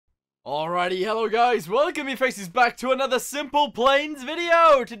Alrighty, hello guys, welcome your faces back to another Simple Planes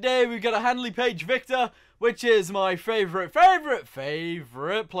video! Today we've got a Handley Page Victor, which is my favorite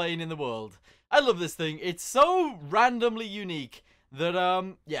plane in the world. I love this thing. It's so randomly unique that,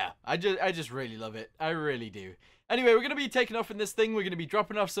 yeah, I just really love it. I really do. Anyway, we're going to be taking off in this thing. We're going to be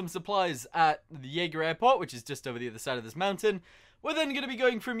dropping off some supplies at the Jaeger Airport, which is just over the other side of this mountain. We're then going to be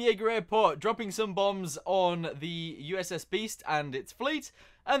going from Jaeger Airport, dropping some bombs on the USS Beast and its fleet,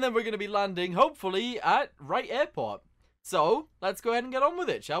 and then we're going to be landing, hopefully, at Wright Airport. So, let's go ahead and get on with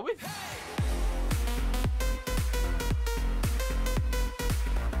it, shall we?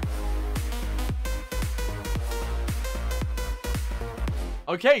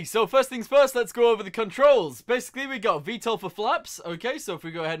 Okay, so first things first, let's go over the controls. Basically, we got VTOL for flaps. Okay, so if we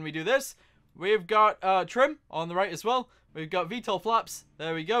go ahead and we do this, we've got trim on the right as well. We've got VTOL flaps.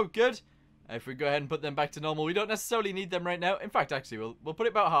 There we go. Good. If we go ahead and put them back to normal, we don't necessarily need them right now. In fact, actually, we'll put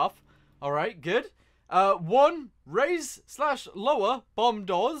it about half. All right. Good. 1, raise/lower bomb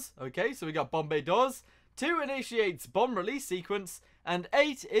doors. Okay, so we got bomb bay doors. 2 initiates bomb release sequence. And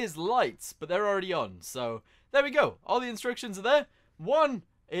 8 is lights, but they're already on. So there we go. All the instructions are there. 1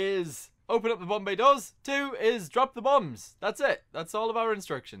 is open up the bomb bay doors. 2 is drop the bombs. That's it. That's all of our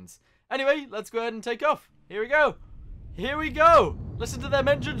instructions. Anyway, let's go ahead and take off. Here we go. Here we go. Listen to them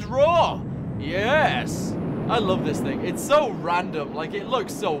engines roar. Yes. I love this thing. It's so random. Like, it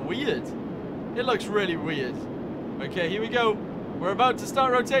looks so weird. It looks really weird. Okay, here we go. We're about to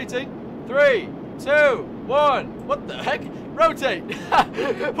start rotating. 3, 2, 1. What the heck? Rotate.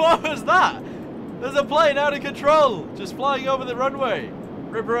 What was that? There's a plane out of control. Just flying over the runway.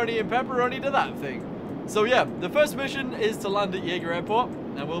 Ripperoni and pepperoni to that thing. So yeah, the first mission is to land at Jaeger Airport.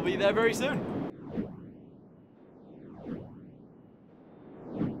 And we'll be there very soon.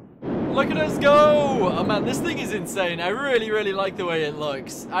 Look at us go! Oh man, this thing is insane. I really like the way it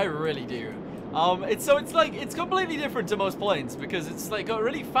looks. I really do. It's completely different to most planes because it's like got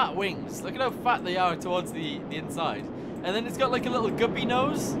really fat wings. Look at how fat they are towards the inside. And then it's got like a little guppy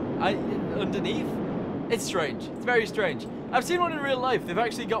nose underneath. It's strange. It's very strange. I've seen one in real life. They've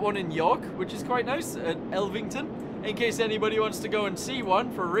actually got one in York, which is quite nice, at Elvington. In case anybody wants to go and see one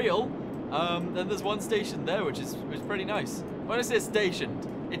for real. Then there's one stationed there, which is pretty nice. When I say stationed,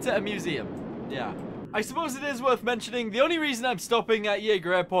 it's at a museum. Yeah. I suppose it is worth mentioning, the only reason I'm stopping at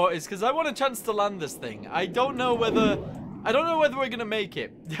Jaeger Airport is because I want a chance to land this thing. I don't know whether we're going to make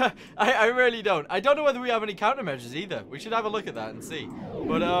it. I really don't. I don't know whether we have any countermeasures either. We should have a look at that and see.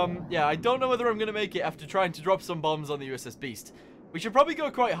 But, yeah, I don't know whether I'm going to make it after trying to drop some bombs on the USS Beast. We should probably go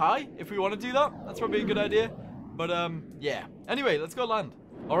quite high if we want to do that. That's probably a good idea. But, yeah. Anyway, let's go land.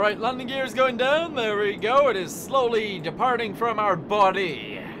 Alright, landing gear is going down. There we go. It is slowly departing from our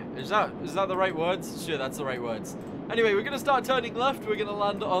body. Is that the right words? Sure, that's the right words. Anyway, we're going to start turning left. We're going to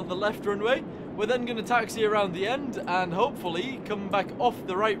land on the left runway. We're then going to taxi around the end and hopefully come back off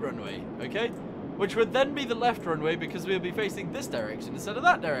the right runway. Okay? Which would then be the left runway because we'll be facing this direction instead of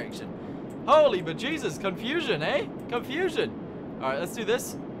that direction. Holy bejesus, confusion, eh? Confusion. Alright, let's do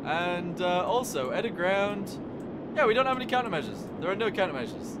this. And also, edit ground. Yeah, we don't have any countermeasures. There are no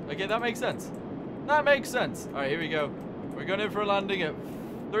countermeasures. Okay, that makes sense. That makes sense. Alright, here we go. We're going in for a landing at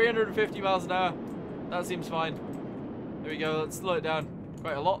 350 miles an hour. That seems fine. There we go. Let's slow it down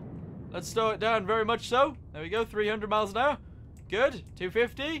quite a lot. Let's slow it down very much so. There we go. 300 miles an hour. Good.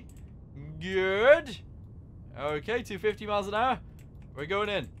 250. Good. Okay, 250 miles an hour. We're going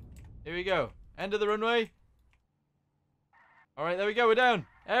in. Here we go. End of the runway. Alright, there we go. We're down.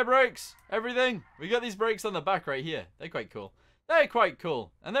 Air brakes. Everything. We got these brakes on the back right here. They're quite cool. They're quite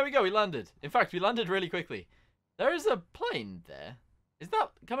cool. And there we go. We landed. In fact, we landed really quickly. There is a plane there. Is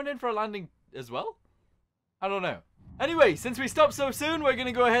that coming in for a landing as well? I don't know. Anyway, since we stopped so soon, we're going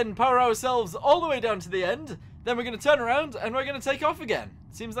to go ahead and power ourselves all the way down to the end. Then we're going to turn around and we're going to take off again.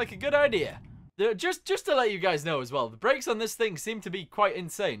 Seems like a good idea. Just to let you guys know as well, the brakes on this thing seem to be quite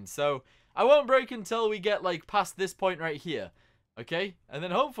insane. So I won't brake until we get like past this point right here. Okay? And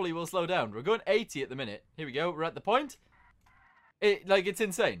then hopefully we'll slow down. We're going 80 at the minute. Here we go. We're at the point. It's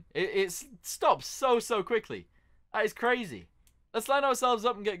insane. It stops so quickly. That is crazy. Let's line ourselves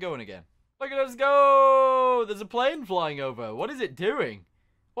up and get going again. Look at us go! There's a plane flying over. What is it doing?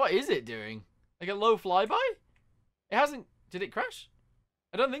 What is it doing? Like a low flyby? It hasn't... Did it crash?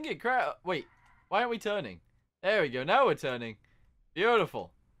 I don't think it crashed. Wait. Why aren't we turning? There we go. Now we're turning.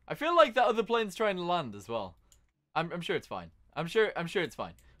 Beautiful. I feel like that other plane's trying to land as well. I'm sure it's fine. I'm sure it's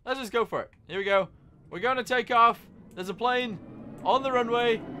fine. Let's just go for it. Here we go. We're going to take off. There's a plane on the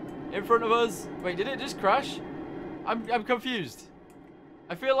runway in front of us. Wait, did it just crash? I'm confused.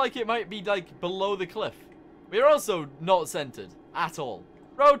 I feel like it might be like below the cliff. We're also not centered at all.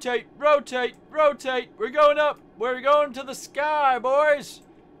 Rotate, rotate, rotate. We're going up. We're going to the sky, boys.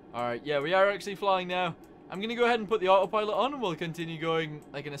 All right, yeah, we are actually flying now. I'm going to go ahead and put the autopilot on and we'll continue going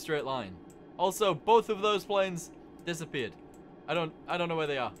like in a straight line. Also, both of those planes disappeared. I don't know where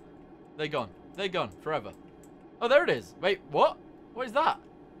they are. They're gone. They're gone forever. Oh, there it is. Wait, what? What is that?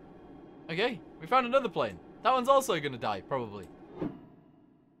 Okay, we found another plane. That one's also going to die, probably.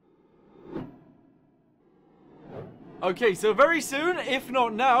 Okay, so very soon, if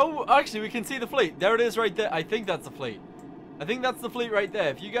not now, actually we can see the fleet. There it is right there. I think that's the fleet. I think that's the fleet right there.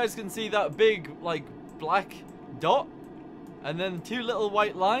 If you guys can see that big, like, black dot, and then two little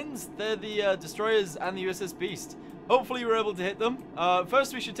white lines, they're the destroyers and the USS Beast. Hopefully we're able to hit them.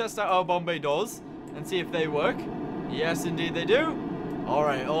 First we should test out our bomb bay doors and see if they work. Yes, indeed they do.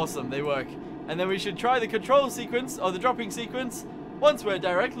 Alright, awesome, they work. And then we should try the control sequence, or the dropping sequence, once we're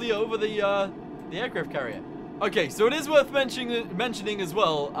directly over the aircraft carrier. Okay, so it is worth mentioning as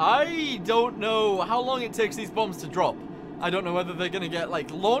well, I don't know how long it takes these bombs to drop. I don't know whether they're going to get, like,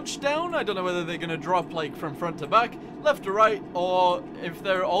 launched down. I don't know whether they're going to drop, like, from front to back, left to right, or if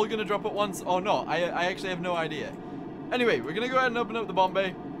they're all going to drop at once or not. I actually have no idea. Anyway, we're going to go ahead and open up the bomb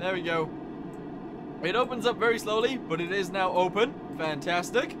bay. There we go. It opens up very slowly, but it is now open.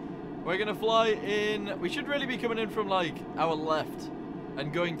 Fantastic. We're going to fly in. We should really be coming in from, like, our left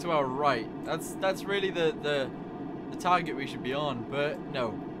and going to our right. That's really the target we should be on, but no,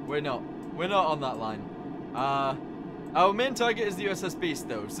 we're not. We're not on that line. Our main target is the USS Beast,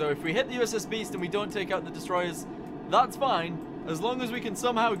 though, so if we hit the USS Beast and we don't take out the destroyers, that's fine, as long as we can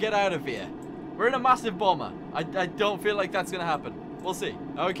somehow get out of here. We're in a massive bomber. I don't feel like that's going to happen. We'll see.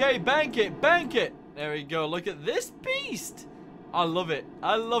 Okay, bank it, bank it. There we go. Look at this beast. I love it.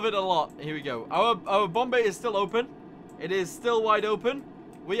 I love it a lot. Here we go. Our bomb bay is still open. It is still wide open.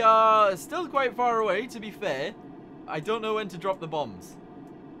 We are still quite far away, to be fair. I don't know when to drop the bombs.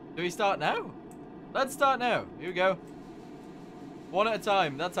 Do we start now? Let's start now. Here we go. One at a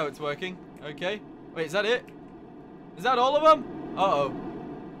time. That's how it's working. Okay. Wait, is that it? Is that all of them? Uh-oh.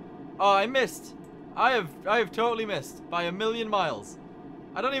 Oh, I missed. I have totally missed by a million miles.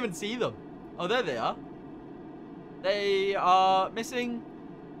 I don't even see them. Oh, there they are. They are missing.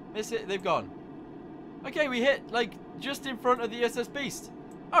 They've gone. Okay, we hit, like, just in front of the USS Beast.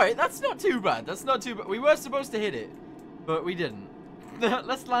 Alright, that's not too bad. That's not too bad. We were supposed to hit it, but we didn't.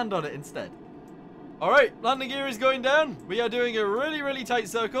 Let's land on it instead. Alright, landing gear is going down. We are doing a really, really tight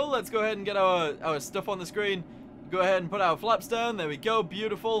circle. Let's go ahead and get our stuff on the screen. Go ahead and put our flaps down. There we go.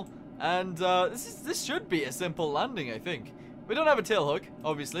 Beautiful. And this should be a simple landing, I think. We don't have a tail hook,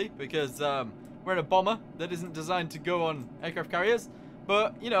 obviously, because we're in a bomber that isn't designed to go on aircraft carriers.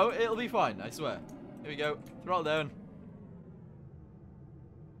 But, you know, it'll be fine, I swear. Here we go. Throttle down.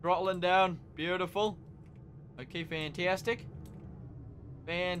 Throttling down. Beautiful. Okay, fantastic.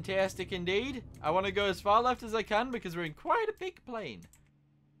 Fantastic indeed. I want to go as far left as I can because we're in quite a big plane.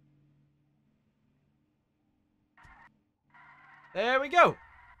 There we go.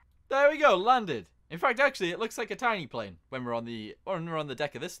 There we go. Landed. In fact, actually, it looks like a tiny plane when we're on the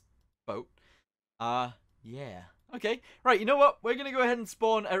deck of this boat. Yeah. Okay. Right, you know what? We're going to go ahead and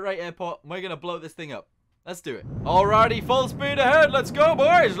spawn at Wright Airport and we're going to blow this thing up. Let's do it. Alrighty, full speed ahead. Let's go,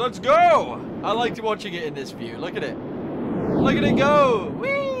 boys. Let's go. I liked watching it in this view. Look at it. Look at it go.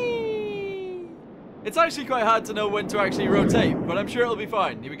 Whee! It's actually quite hard to know when to actually rotate, but I'm sure it'll be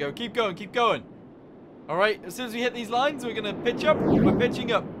fine. Here we go. Keep going. Keep going. Alright, as soon as we hit these lines, we're going to pitch up. We're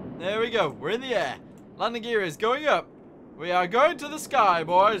pitching up. There we go. We're in the air. Landing gear is going up. We are going to the sky,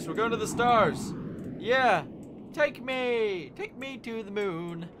 boys. We're going to the stars. Yeah. Take me. Take me to the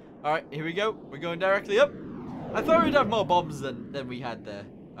moon. Alright, here we go. We're going directly up. I thought we'd have more bombs than we had there.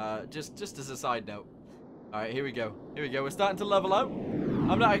 Just as a side note. Alright, here we go. Here we go. We're starting to level out.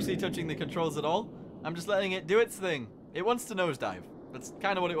 I'm not actually touching the controls at all. I'm just letting it do its thing. It wants to nosedive. That's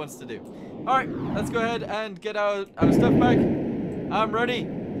kind of what it wants to do. Alright, let's go ahead and get our stuff back. I'm ready.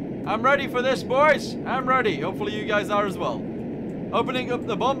 I'm ready for this, boys. I'm ready. Hopefully you guys are as well. Opening up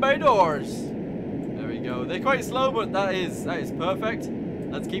the bomb bay doors. There we go. They're quite slow, but that is perfect.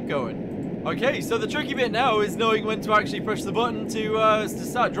 Let's keep going. Okay, so the tricky bit now is knowing when to actually push the button to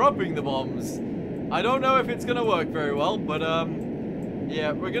start dropping the bombs. I don't know if it's going to work very well, but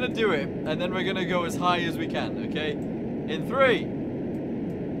yeah, we're going to do it. And then we're going to go as high as we can, okay? In 3,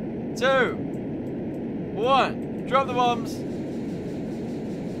 2, 1. Drop the bombs.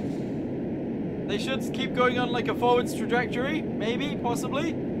 They should keep going on like a forwards trajectory, maybe,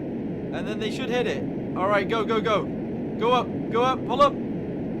 possibly. And then they should hit it. Alright, go, go, go. Go up, pull up.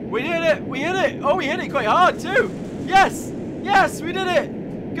 We did it! We hit it! Oh, we hit it quite hard too! Yes! Yes, we did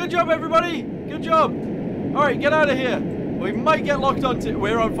it! Good job, everybody! Good job! Alright, get out of here! We might get locked onto.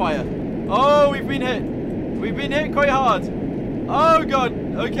 We're on fire. Oh, we've been hit. We've been hit quite hard. Oh, God.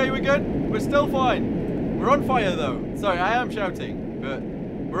 Okay, we're good. We're still fine. We're on fire, though. Sorry, I am shouting, but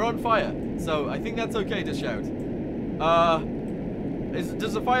we're on fire. So I think that's okay to shout.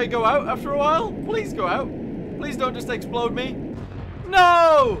 Does the fire go out after a while? Please go out. Please don't just explode me.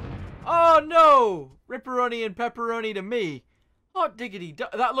 No! Oh, no! Ripperoni and pepperoni to me. Hot diggity.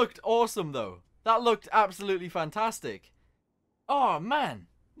 That looked awesome, though. That looked absolutely fantastic. Oh, man.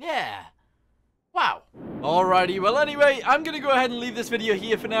 Yeah. Wow. Alrighty, well, anyway, I'm going to go ahead and leave this video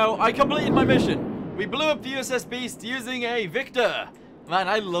here for now. I completed my mission. We blew up the USS Beast using a Victor. Man,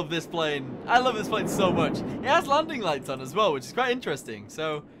 I love this plane. I love this plane so much. It has landing lights on as well, which is quite interesting.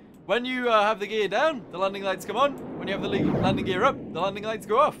 So, when you have the gear down, the landing lights come on. When you have the landing gear up, the landing lights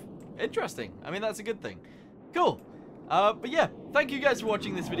go off. Interesting. I mean, that's a good thing. Cool. But yeah, thank you guys for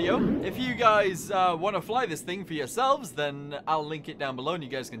watching this video. If you guys want to fly this thing for yourselves, then I'll link it down below and you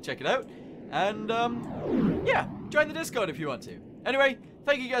guys can check it out. And, yeah, join the Discord if you want to. Anyway,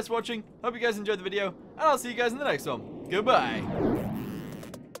 thank you guys for watching. Hope you guys enjoyed the video, and I'll see you guys in the next one. Goodbye.